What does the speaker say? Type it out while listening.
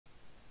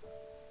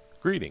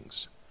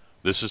Greetings.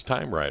 This is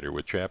TimeRider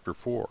with Chapter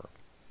 4.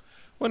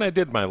 When I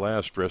did my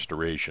last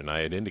restoration,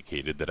 I had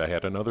indicated that I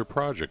had another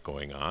project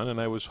going on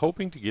and I was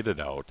hoping to get it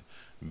out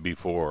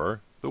before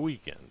the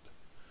weekend.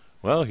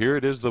 Well, here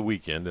it is the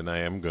weekend and I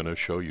am going to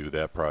show you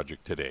that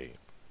project today.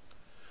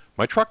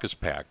 My truck is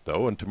packed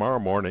though, and tomorrow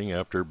morning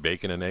after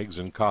bacon and eggs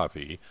and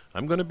coffee,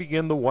 I'm going to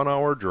begin the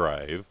 1-hour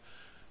drive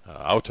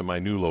out to my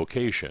new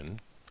location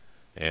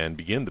and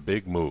begin the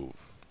big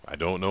move. I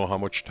don't know how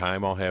much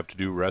time I'll have to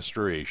do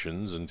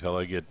restorations until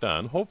I get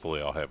done. Hopefully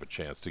I'll have a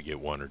chance to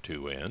get one or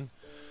two in.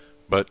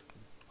 But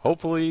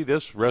hopefully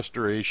this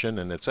restoration,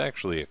 and it's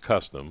actually a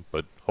custom,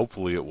 but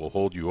hopefully it will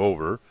hold you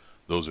over,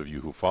 those of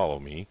you who follow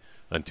me,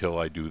 until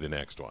I do the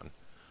next one.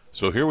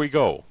 So here we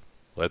go.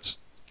 Let's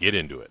get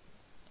into it.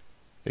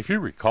 If you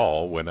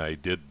recall, when I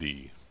did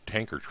the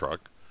tanker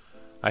truck,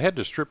 I had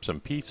to strip some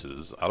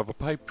pieces out of a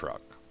pipe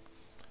truck.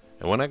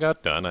 And when I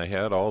got done, I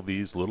had all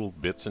these little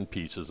bits and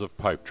pieces of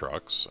pipe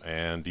trucks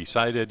and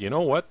decided, you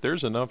know what,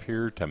 there's enough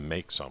here to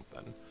make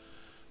something.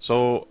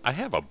 So I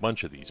have a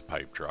bunch of these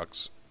pipe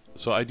trucks,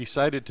 so I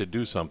decided to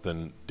do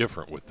something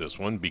different with this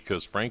one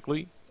because,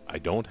 frankly, I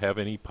don't have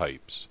any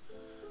pipes.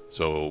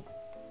 So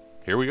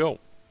here we go.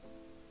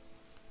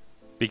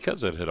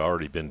 Because it had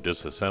already been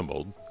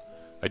disassembled,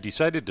 I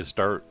decided to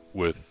start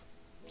with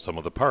some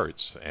of the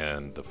parts,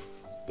 and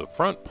the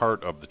front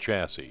part of the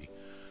chassis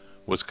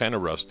was kind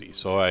of rusty,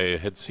 so I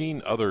had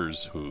seen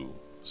others who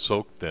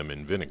soaked them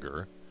in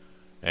vinegar,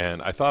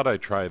 and I thought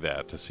I'd try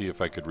that to see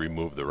if I could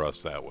remove the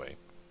rust that way.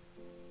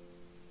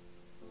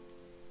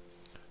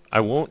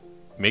 I won't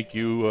make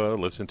you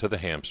listen to the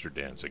hamster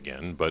dance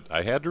again, but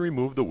I had to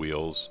remove the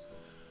wheels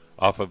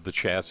off of the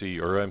chassis,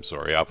 or I'm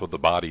sorry, off of the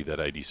body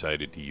that I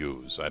decided to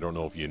use. I don't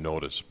know if you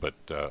noticed,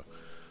 but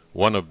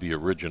one of the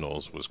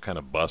originals was kind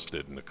of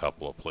busted in a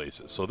couple of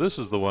places. So this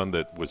is the one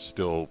that was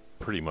still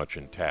pretty much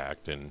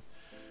intact, and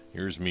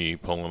here's me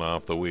pulling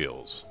off the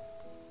wheels.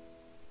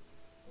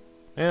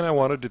 And I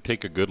wanted to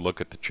take a good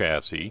look at the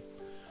chassis.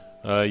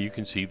 You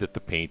can see that the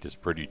paint is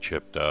pretty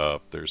chipped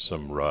up. There's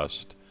some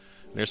rust.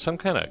 There's some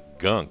kind of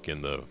gunk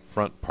in the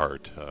front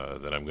part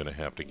that I'm going to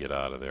have to get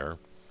out of there.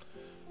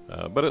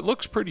 But it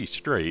looks pretty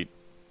straight,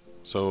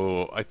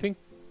 so I think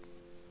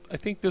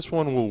this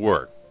one will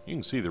work. You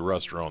can see the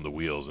rust around the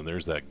wheels, and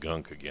there's that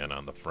gunk again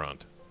on the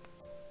front.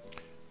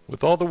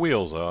 With all the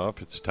wheels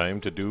off, it's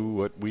time to do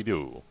what we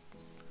do,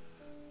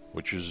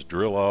 which is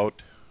drill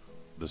out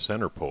the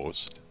center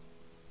post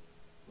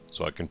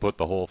so I can put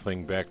the whole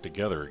thing back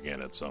together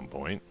again at some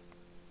point.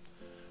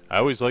 I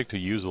always like to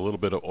use a little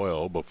bit of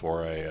oil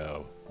before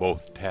I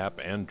both tap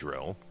and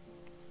drill.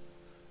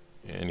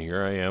 And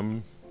here I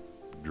am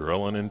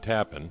drilling and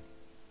tapping.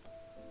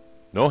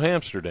 No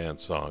hamster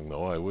dance song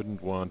though. I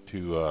wouldn't want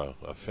to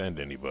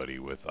offend anybody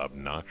with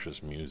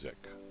obnoxious music.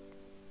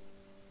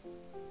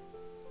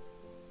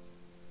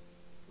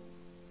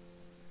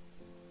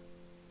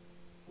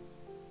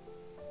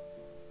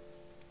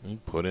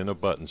 And put in a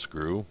button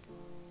screw,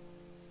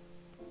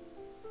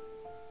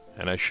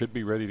 and I should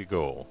be ready to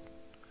go.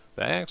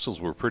 The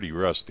axles were pretty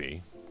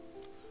rusty,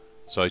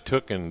 so I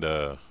took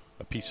a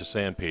piece of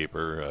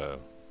sandpaper,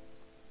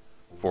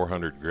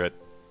 400 grit,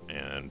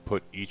 and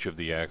put each of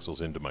the axles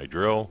into my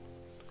drill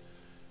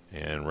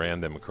and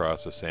ran them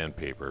across the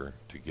sandpaper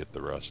to get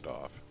the rust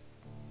off.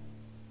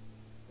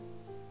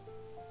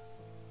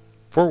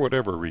 For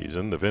whatever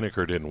reason, the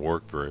vinegar didn't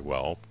work very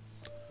well.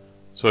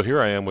 So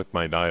here I am with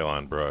my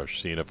nylon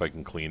brush, seeing if I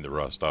can clean the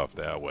rust off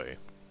that way.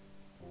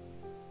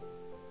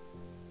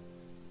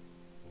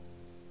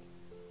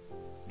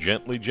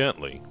 Gently,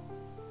 gently.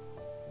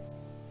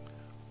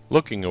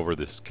 Looking over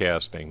this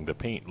casting, the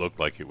paint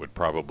looked like it would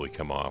probably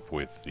come off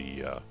with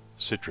the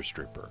citrus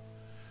stripper,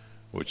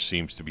 which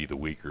seems to be the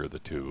weaker of the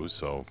two,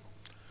 so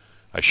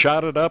I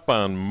shot it up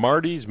on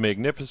Marty's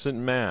Magnificent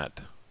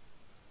Mat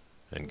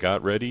and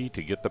got ready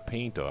to get the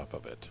paint off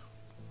of it.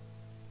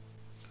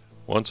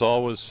 Once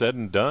all was said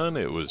and done,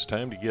 it was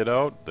time to get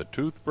out the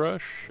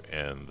toothbrush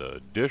and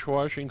the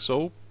dishwashing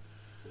soap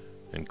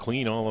and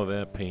clean all of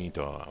that paint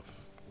off.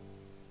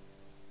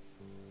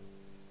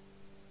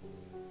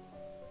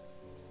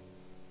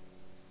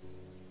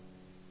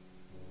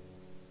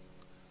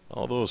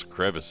 All those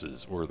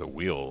crevices where the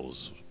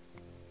wheels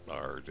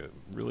are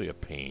really a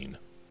pain.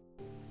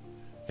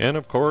 And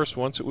of course,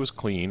 once it was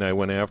clean, I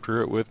went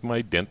after it with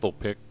my dental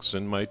picks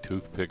and my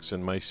toothpicks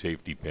and my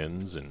safety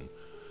pins and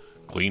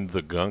cleaned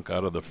the gunk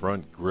out of the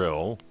front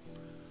grill.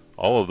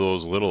 All of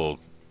those little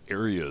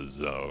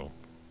areas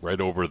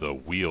right over the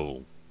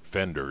wheel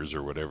fenders,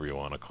 or whatever you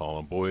want to call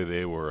them, boy,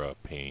 they were a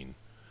pain.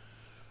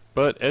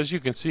 But as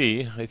you can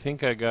see, I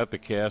think I got the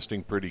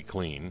casting pretty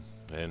clean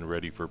and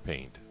ready for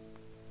paint.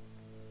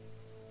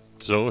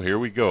 So here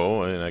we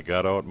go, and I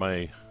got out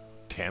my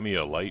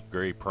Tamiya light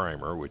gray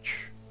primer,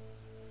 which,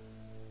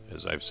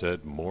 as I've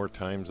said more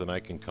times than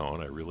I can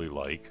count, I really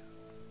like.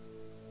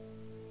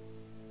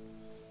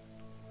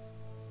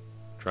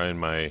 Trying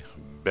my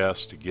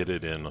best to get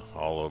it in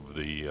all of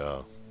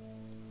the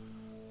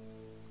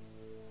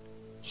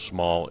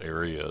small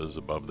areas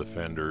above the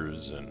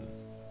fenders and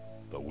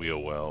the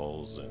wheel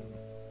wells and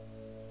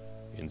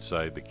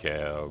inside the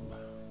cab,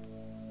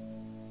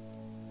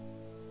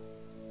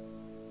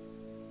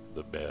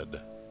 the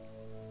bed.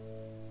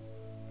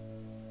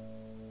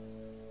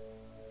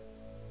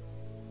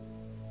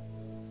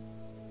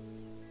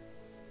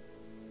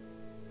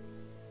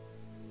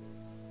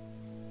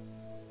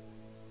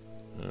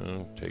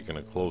 Taking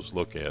a close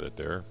look at it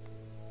there.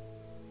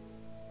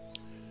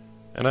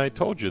 And I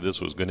told you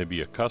this was going to be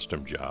a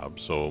custom job,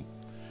 so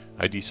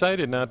I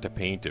decided not to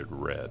paint it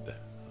red.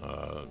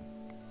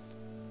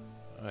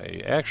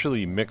 I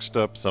actually mixed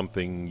up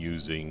something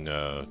using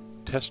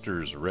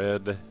Tester's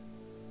red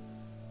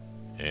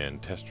and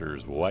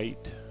Tester's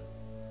white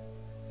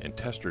and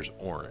Tester's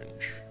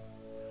orange.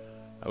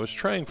 I was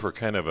trying for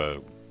kind of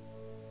a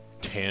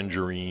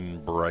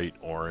tangerine bright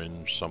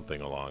orange, something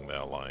along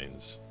that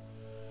lines.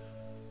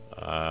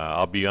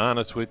 I'll be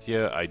honest with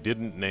you, I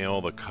didn't nail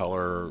the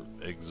color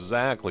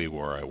exactly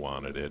where I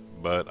wanted it,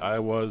 but I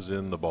was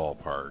in the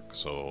ballpark,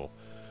 so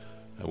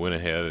I went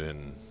ahead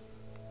and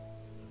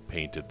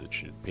painted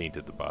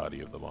the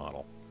body of the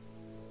model.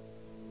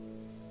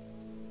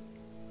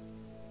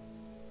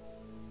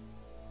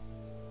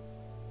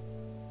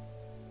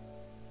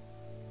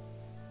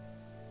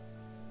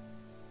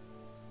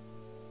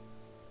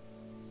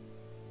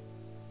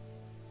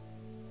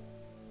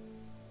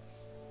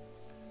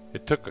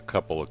 It took a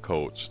couple of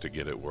coats to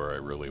get it where I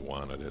really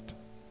wanted it.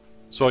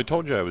 So I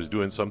told you I was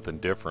doing something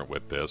different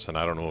with this, and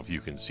I don't know if you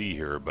can see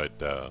here,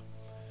 but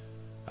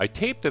I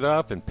taped it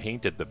up and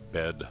painted the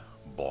bed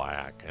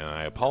black, and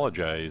I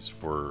apologize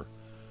for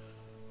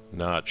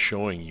not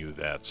showing you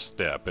that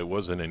step. It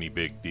wasn't any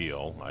big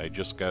deal. I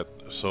just got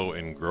so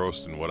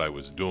engrossed in what I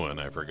was doing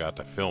I forgot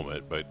to film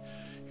it, but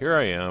here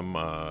I am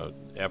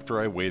after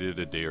I waited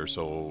a day or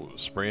so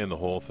spraying the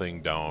whole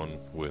thing down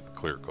with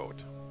clear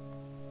coat.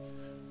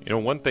 You know,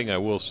 one thing I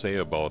will say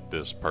about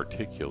this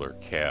particular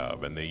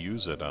cab, and they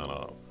use it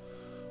on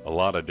a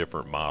lot of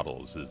different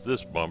models, is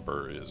this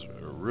bumper is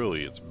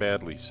really, it's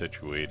badly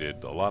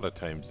situated. A lot of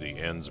times the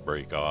ends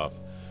break off,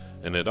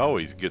 and it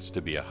always gets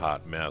to be a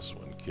hot mess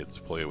when kids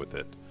play with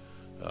it.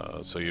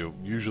 So you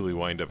usually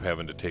wind up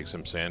having to take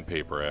some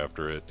sandpaper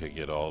after it to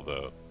get all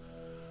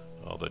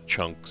the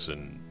chunks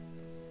and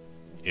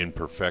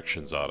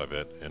imperfections out of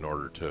it in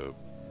order to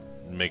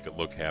make it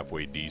look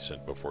halfway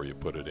decent before you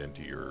put it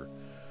into your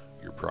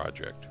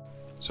project.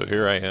 So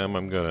here I am.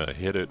 I'm gonna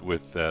hit it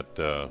with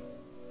that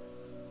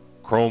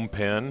chrome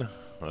pen,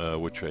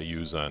 which I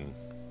use on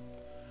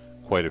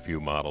quite a few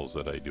models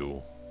that I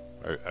do.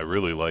 I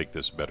really like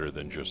this better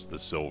than just the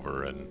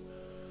silver, and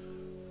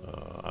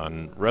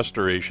on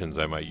restorations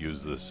I might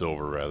use the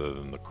silver rather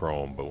than the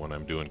chrome, but when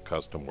I'm doing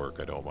custom work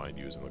I don't mind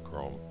using the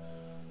chrome.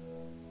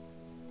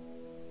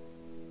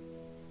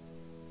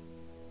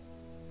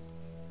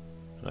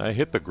 I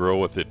hit the grill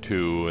with it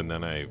too, and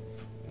then I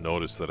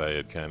noticed that I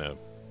had kind of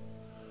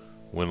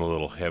went a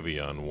little heavy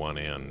on one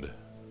end,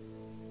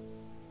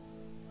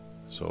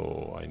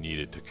 so I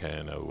needed to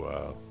kind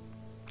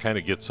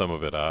of get some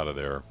of it out of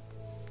there.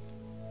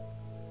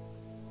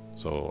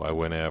 So I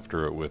went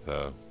after it with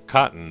a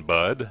cotton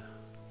bud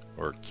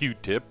or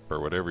Q-tip or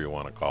whatever you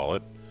want to call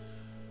it.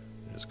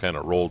 Just kind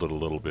of rolled it a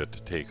little bit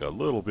to take a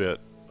little bit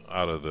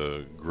out of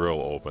the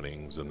grill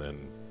openings, and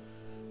then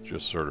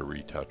just sort of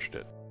retouched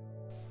it.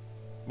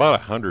 About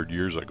 100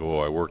 years ago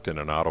I worked in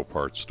an auto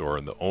parts store,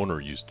 and the owner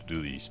used to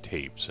do these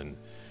tapes, and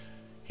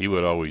he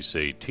would always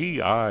say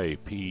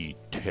T-I-P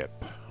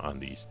tip on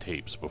these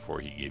tapes before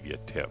he gave you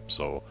a tip.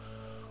 So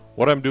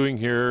what I'm doing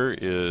here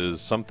is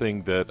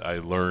something that I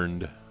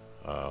learned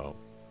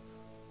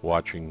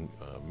watching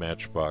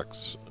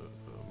Matchbox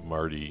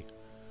Marty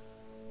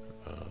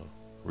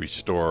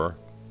restore.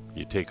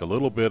 You take a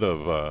little bit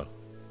of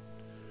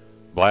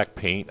black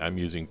paint. I'm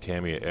using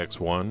Tamiya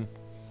X1,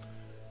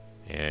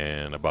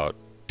 and about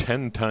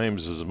 10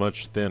 times as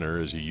much thinner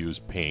as you use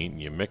paint,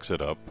 and you mix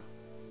it up,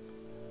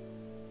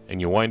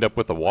 and you wind up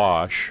with a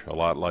wash, a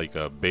lot like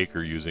a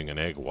baker using an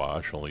egg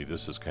wash, only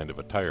this is kind of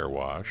a tire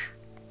wash.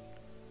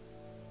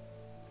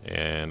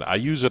 And I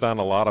use it on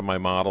a lot of my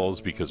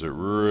models because it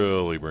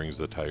really brings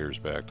the tires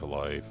back to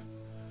life.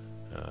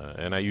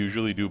 And I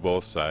usually do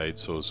both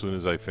sides, so as soon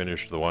as I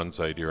finish the one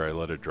side here I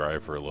let it dry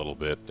for a little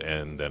bit,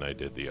 and then I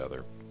did the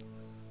other.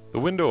 The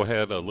window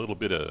had a little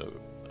bit of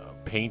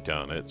paint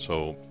on it,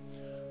 so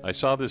I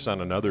saw this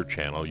on another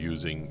channel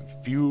using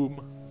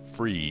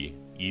fume-free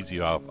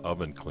easy-off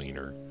oven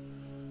cleaner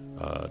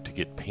to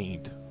get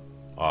paint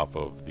off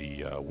of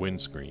the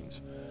windscreens.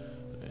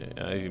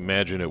 I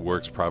imagine it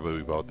works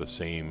probably about the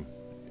same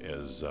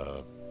as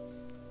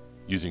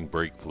using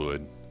brake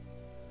fluid.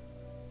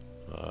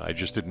 I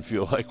just didn't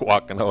feel like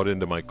walking out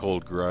into my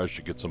cold garage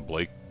to get some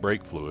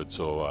brake fluid,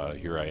 so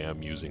here I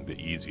am using the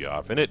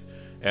easy-off, and it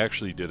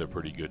actually did a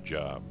pretty good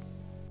job.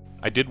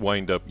 I did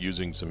wind up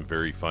using some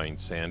very fine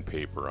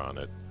sandpaper on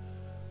it,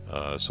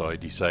 so I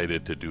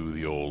decided to do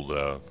the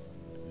old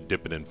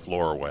dip it in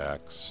floor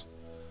wax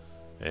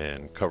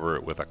and cover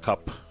it with a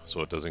cup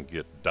so it doesn't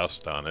get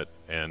dust on it,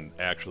 and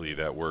actually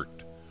that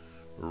worked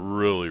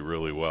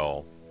really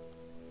well,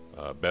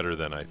 better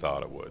than I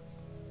thought it would.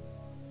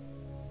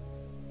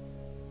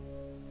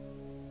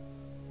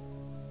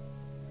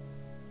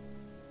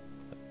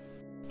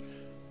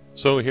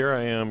 So here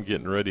I am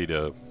getting ready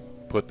to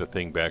put the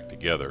thing back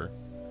together.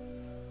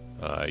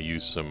 I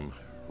used some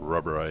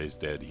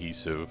rubberized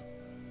adhesive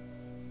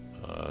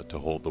to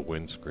hold the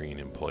windscreen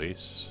in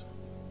place.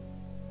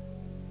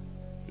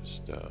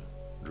 Just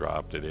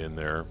dropped it in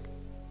there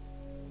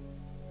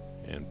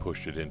and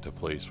pushed it into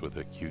place with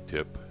a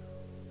Q-tip.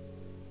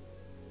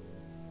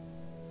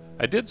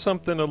 I did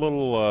something a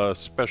little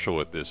special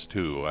with this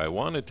too. I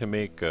wanted to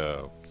make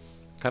a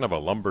kind of a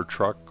lumber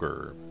truck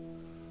or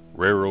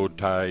railroad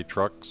tie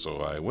truck, so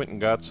I went and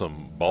got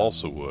some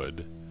balsa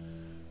wood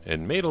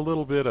and made a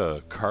little bit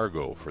of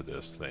cargo for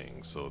this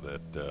thing, so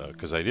that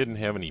because I didn't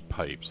have any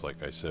pipes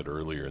like I said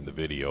earlier in the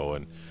video,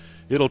 and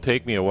it'll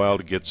take me a while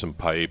to get some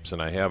pipes,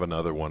 and I have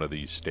another one of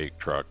these stake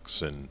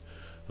trucks, and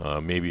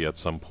maybe at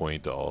some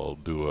point I'll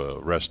do a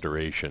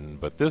restoration.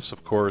 But this,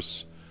 of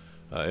course,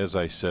 as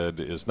I said,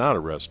 is not a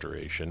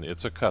restoration,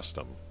 it's a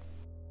custom.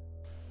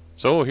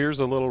 So here's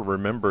a little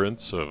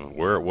remembrance of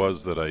where it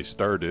was that I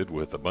started,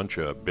 with a bunch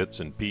of bits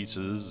and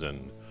pieces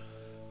and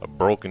a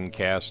broken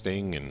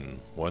casting and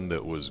one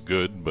that was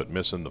good but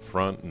missing the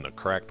front and a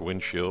cracked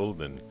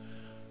windshield, and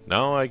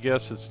now I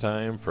guess it's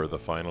time for the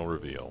final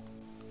reveal.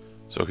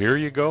 So here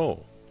you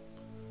go.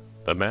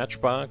 The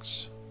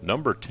Matchbox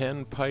number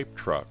 10 pipe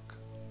truck,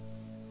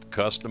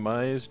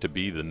 customized to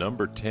be the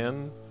number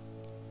 10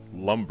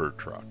 lumber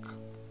truck.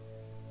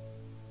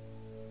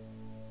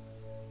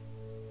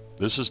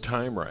 This is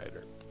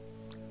TimeRider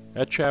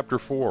at Chapter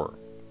 4.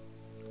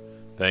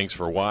 Thanks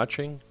for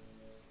watching.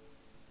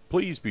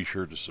 Please be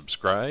sure to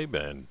subscribe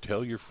and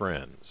tell your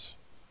friends.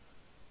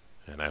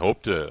 And I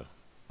hope to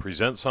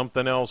present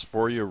something else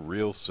for you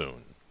real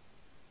soon.